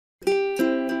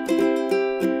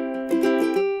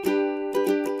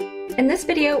In this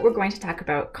video, we're going to talk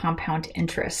about compound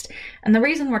interest. And the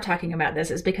reason we're talking about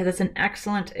this is because it's an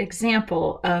excellent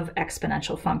example of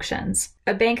exponential functions.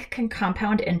 A bank can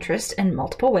compound interest in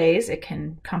multiple ways. It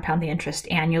can compound the interest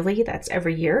annually, that's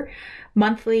every year,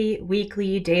 monthly,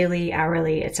 weekly, daily,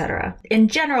 hourly, etc. In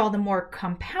general, the more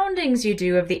compoundings you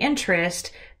do of the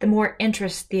interest, the more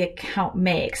interest the account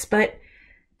makes. But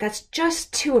that's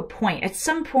just to a point. At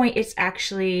some point, it's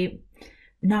actually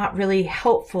not really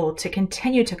helpful to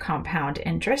continue to compound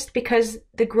interest because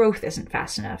the growth isn't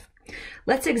fast enough.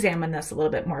 Let's examine this a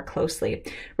little bit more closely.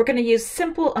 We're going to use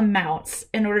simple amounts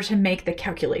in order to make the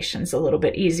calculations a little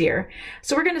bit easier.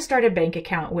 So we're going to start a bank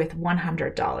account with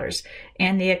 $100,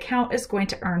 and the account is going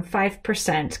to earn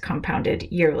 5%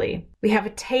 compounded yearly. We have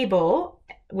a table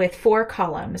with 4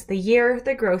 columns: the year,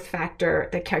 the growth factor,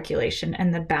 the calculation,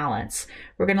 and the balance.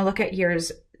 We're going to look at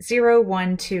years 0,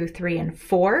 1, 2, 3, and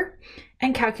 4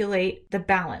 and calculate the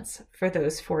balance for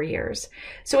those 4 years.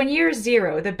 So in year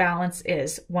 0, the balance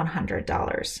is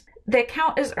 $100. The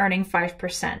account is earning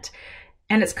 5%,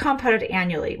 and it's compounded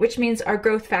annually, which means our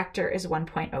growth factor is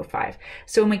 1.05.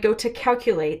 So when we go to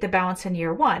calculate the balance in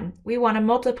year 1, we want to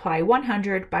multiply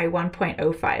 100 by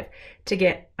 1.05 to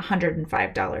get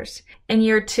 $105. In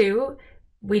year 2,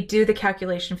 we do the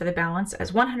calculation for the balance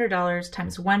as $100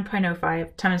 times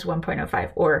 1.05 times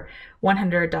 1.05, or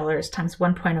 $100 times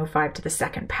 1.05 to the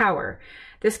second power.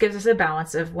 This gives us a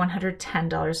balance of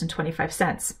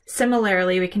 $110.25.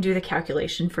 Similarly, we can do the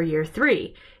calculation for year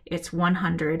 3. It's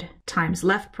 100 times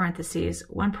left parentheses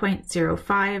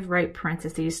 1.05 right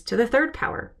parentheses to the third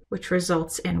power, which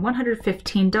results in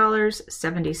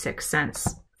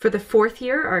 $115.76. For the 4th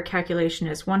year, our calculation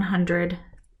is 100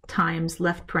 times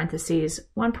left parentheses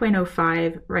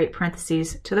 1.05 right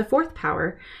parentheses to the 4th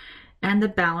power, and the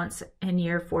balance in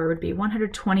year 4 would be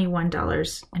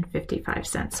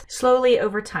 $121.55. Slowly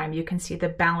over time, you can see the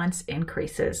balance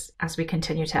increases as we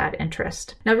continue to add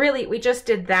interest. Now really, we just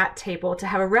did that table to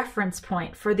have a reference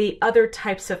point for the other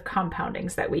types of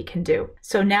compoundings that we can do.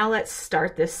 So now let's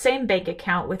start this same bank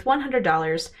account with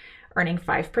 $100 earning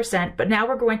 5%, but now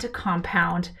we're going to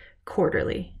compound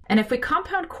quarterly. And if we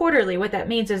compound quarterly, what that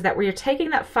means is that we're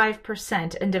taking that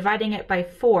 5% and dividing it by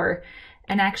 4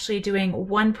 and actually doing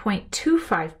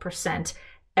 1.25%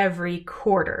 every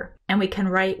quarter. And we can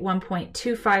write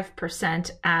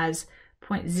 1.25% as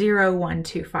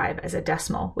 0.0125 as a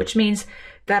decimal, which means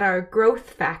that our growth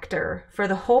factor for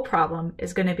the whole problem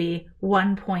is going to be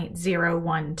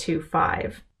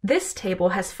 1.0125. This table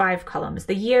has 5 columns: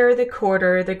 the year, the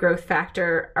quarter, the growth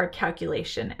factor, our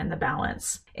calculation, and the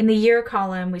balance. In the year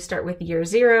column, we start with year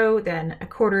 0, then a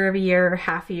quarter of a year,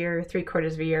 half a year,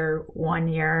 3/4 of a year, 1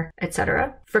 year,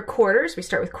 etc. For quarters, we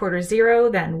start with quarter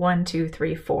 0, then 1, 2,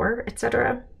 3, 4,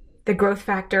 etc. The growth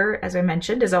factor, as I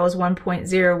mentioned, is always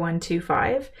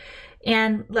 1.0125.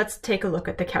 And let's take a look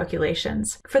at the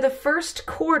calculations. For the first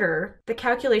quarter, the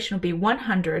calculation will be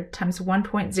 100 times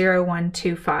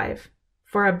 1.0125.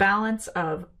 for a balance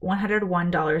of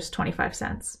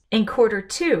 $101.25. In quarter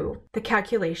 2, the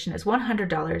calculation is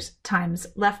 $100 times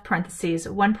left parentheses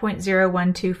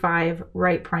 1.0125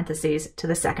 right parentheses to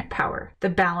the second power. The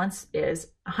balance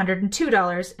is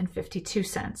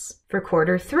 $102.52. For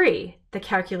quarter 3, the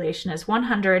calculation is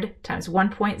 100 times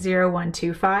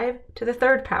 1.0125 to the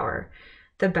third power.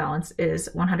 The balance is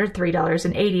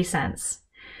 $103.80.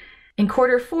 In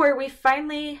quarter 4, we've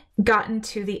finally gotten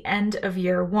to the end of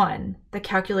year 1. The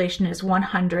calculation is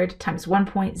 100 times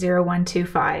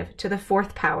 1.0125 to the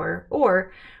 4th power,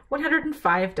 or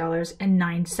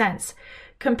 $105.09.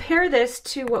 Compare this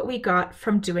to what we got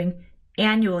from doing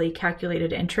annually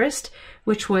calculated interest,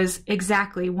 which was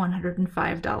exactly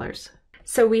 $105.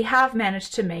 So we have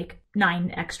managed to make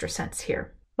 9 extra cents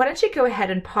here. Why don't you go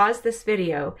ahead and pause this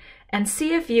video and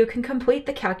see if you can complete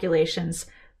the calculations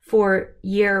for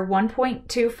year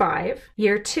 1.25,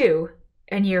 year 2,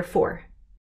 and year 4.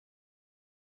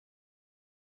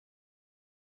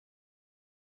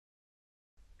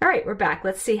 All right, we're back.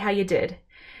 Let's see how you did.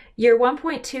 Year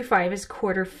 1.25 is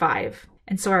quarter 5,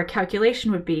 and so our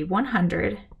calculation would be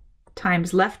 100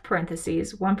 times left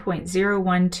parentheses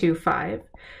 1.0125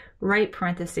 right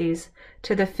parentheses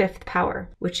to the 5th power,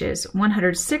 which is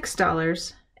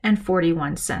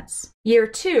 $106.41. Year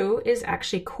 2 is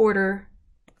actually quarter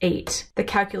 8. The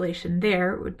calculation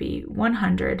there would be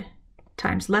 100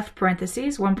 times left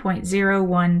parentheses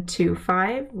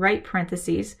 1.0125 right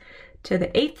parentheses to the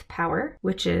 8th power,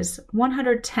 which is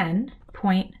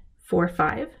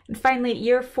 110.45. And finally,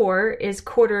 year 4 is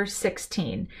quarter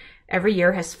 16. Every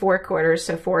year has 4 quarters,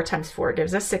 so 4 times 4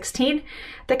 gives us 16.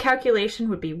 The calculation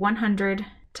would be 100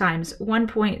 times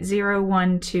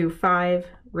 1.0125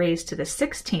 raised to the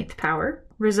 16th power,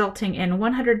 resulting in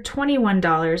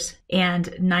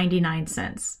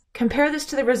 $121.99. Compare this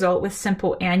to the result with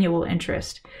simple annual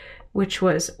interest, which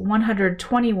was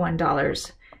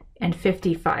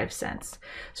 $121.55.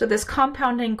 So this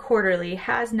compounding quarterly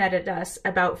has netted us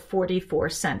about 44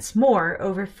 cents more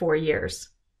over 4 years,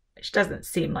 which doesn't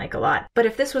seem like a lot. But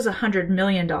if this was $100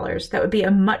 million, that would be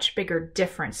a much bigger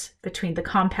difference between the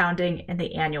compounding and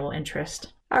the annual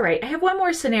interest. All right, I have one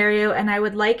more scenario and I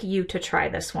would like you to try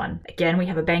this one. Again, we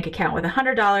have a bank account with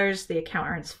 $100, the account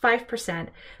earns 5%,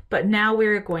 but now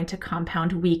we're going to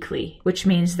compound weekly, which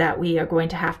means that we are going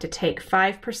to have to take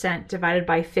 5% divided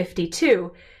by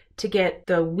 52 to get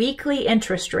the weekly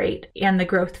interest rate and the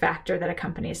growth factor that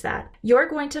accompanies that. You're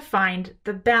going to find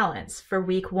the balance for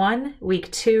week 1, week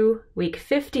 2, week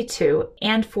 52,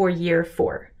 and for year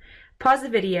 4. Pause the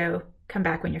video, come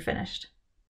back when you're finished.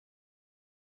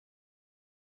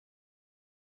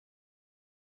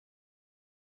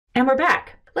 And we're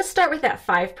back. Let's start with that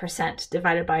 5%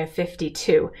 divided by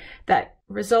 52. That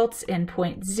results in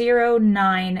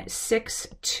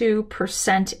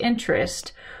 0.0962%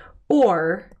 interest,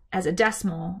 or as a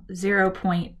decimal,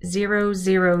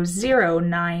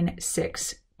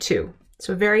 0.000962.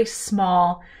 So a very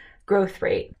small growth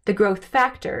rate. The growth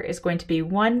factor is going to be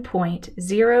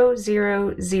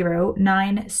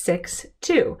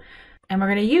 1.000962. And we're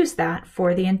going to use that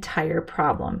for the entire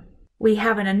problem. We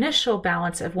have an initial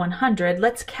balance of 100.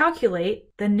 Let's calculate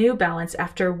the new balance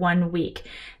after 1 week.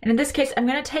 And in this case, I'm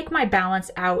going to take my balance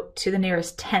out to the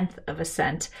nearest tenth of a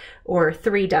cent, or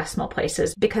 3 decimal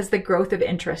places, because the growth of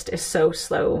interest is so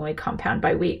slow when we compound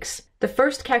by weeks. The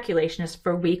first calculation is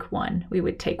for week 1. We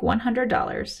would take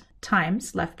 $100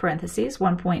 times, left parentheses,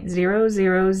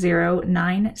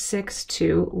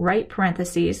 1.000962, right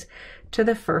parentheses, to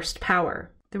the first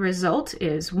power. The result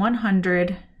is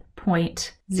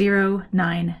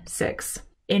 100.096.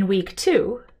 In week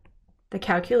 2, the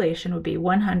calculation would be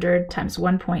 100 times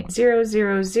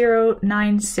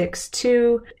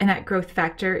 1.000962, and that growth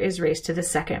factor is raised to the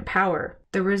second power.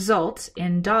 The result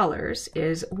in dollars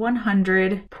is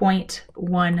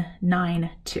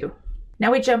 100.192.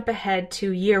 Now we jump ahead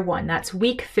to year 1, that's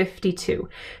week 52.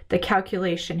 The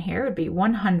calculation here would be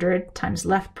 100 times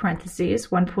left parentheses,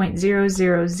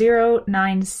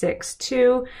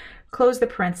 1.000962, close the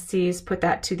parentheses, put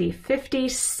that to the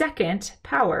 52nd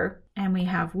power, and we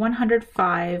have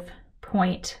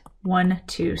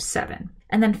 105.127.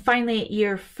 And then finally,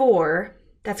 year 4,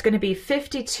 that's going to be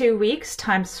 52 weeks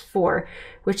times 4,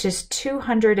 which is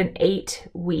 208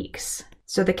 weeks.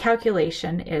 So the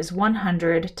calculation is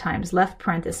 100 times left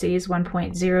parentheses,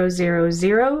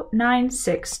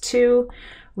 1.000962,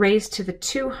 raised to the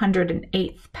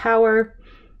 208th power,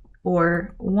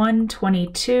 or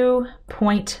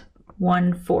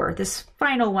 122.14. This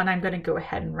final one, I'm going to go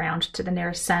ahead and round to the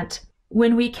nearest cent.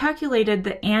 When we calculated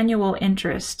the annual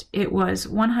interest, it was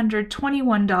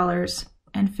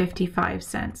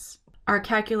 $121.55. Our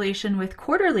calculation with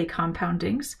quarterly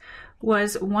compoundings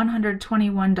was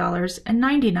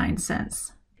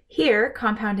 $121.99. Here,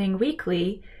 compounding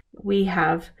weekly, we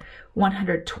have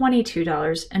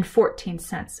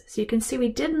 $122.14. So you can see we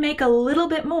did make a little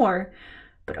bit more,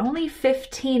 but only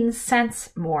 15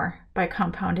 cents more by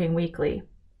compounding weekly.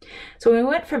 So when we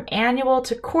went from annual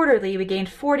to quarterly, we gained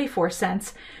 44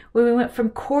 cents. When we went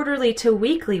from quarterly to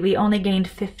weekly, we only gained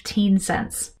 15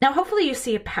 cents. Now, hopefully you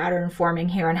see a pattern forming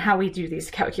here on how we do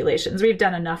these calculations. We've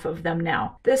done enough of them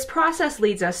now. This process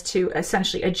leads us to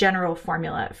essentially a general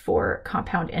formula for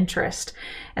compound interest.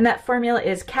 And that formula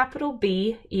is capital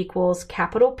B equals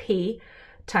capital P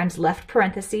times left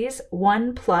parentheses,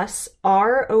 1 plus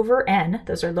R over N,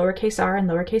 those are lowercase r and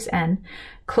lowercase n,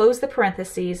 close the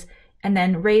parentheses, and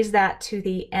then raise that to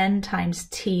the n times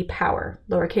t power,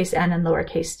 lowercase n and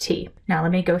lowercase t. Now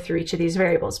let me go through each of these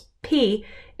variables. P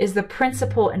is the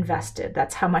principal invested.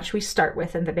 That's how much we start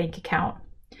with in the bank account.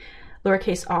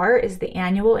 Lowercase r is the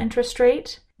annual interest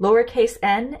rate. Lowercase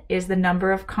n is the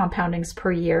number of compoundings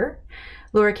per year.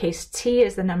 Lowercase t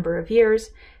is the number of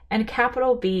years. And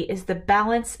capital B is the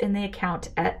balance in the account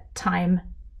at time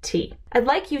t. I'd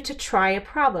like you to try a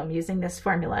problem using this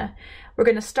formula. We're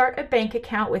going to start a bank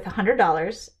account with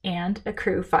 $100 and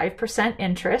accrue 5%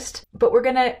 interest, but we're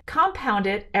going to compound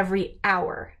it every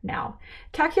hour now.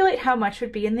 Calculate how much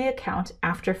would be in the account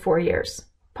after 4 years.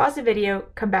 Pause the video,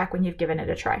 come back when you've given it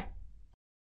a try.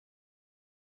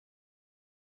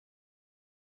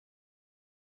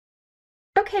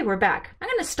 Okay, we're back. I'm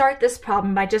going to start this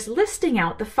problem by just listing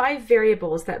out the 5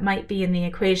 variables that might be in the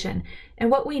equation and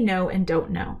what we know and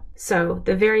don't know. So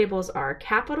the variables are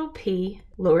capital P,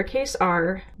 lowercase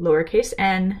r, lowercase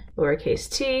n, lowercase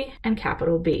t, and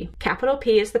capital B. Capital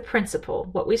P is the principal,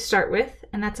 what we start with,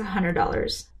 and that's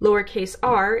 $100. Lowercase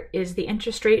r is the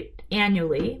interest rate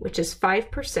annually, which is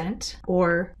 5%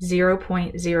 or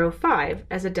 0.05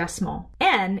 as a decimal.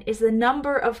 N is the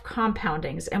number of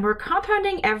compoundings, and we're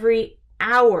compounding every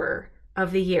hour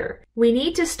of the year. We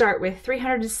need to start with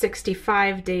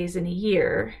 365 days in a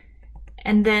year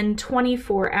and then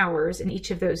 24 hours in each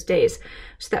of those days.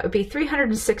 So that would be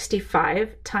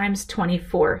 365 times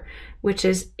 24, which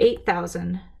is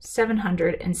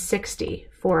 8,760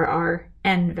 for our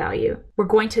n value. We're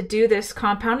going to do this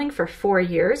compounding for 4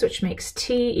 years, which makes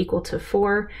t equal to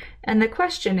 4. And the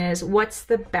question is, what's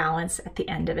the balance at the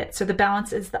end of it? So the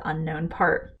balance is the unknown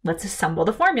part. Let's assemble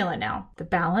the formula now. The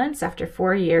balance after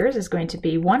 4 years is going to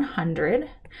be 100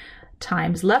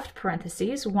 times left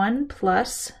parentheses 1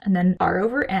 plus, and then r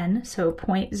over n, so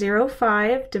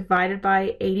 0.05 divided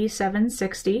by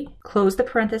 8760, close the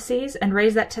parentheses and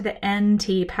raise that to the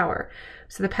nt power.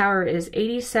 So the power is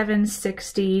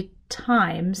 8760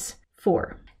 times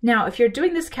 4. Now, if you're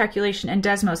doing this calculation in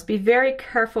Desmos, be very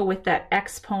careful with that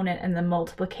exponent and the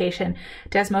multiplication.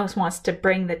 Desmos wants to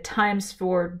bring the times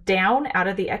 4 down out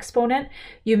of the exponent.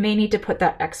 You may need to put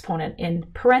that exponent in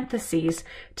parentheses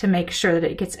to make sure that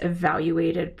it gets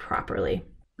evaluated properly.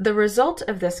 The result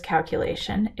of this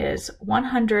calculation is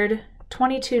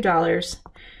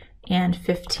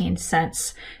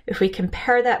 $122.15. If we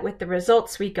compare that with the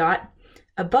results we got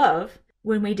above,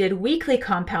 when we did weekly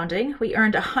compounding, we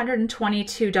earned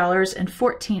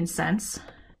 $122.14.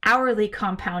 Hourly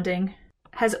compounding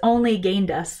has only gained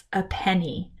us a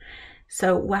penny.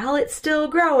 So while it's still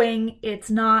growing, it's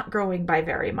not growing by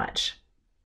very much.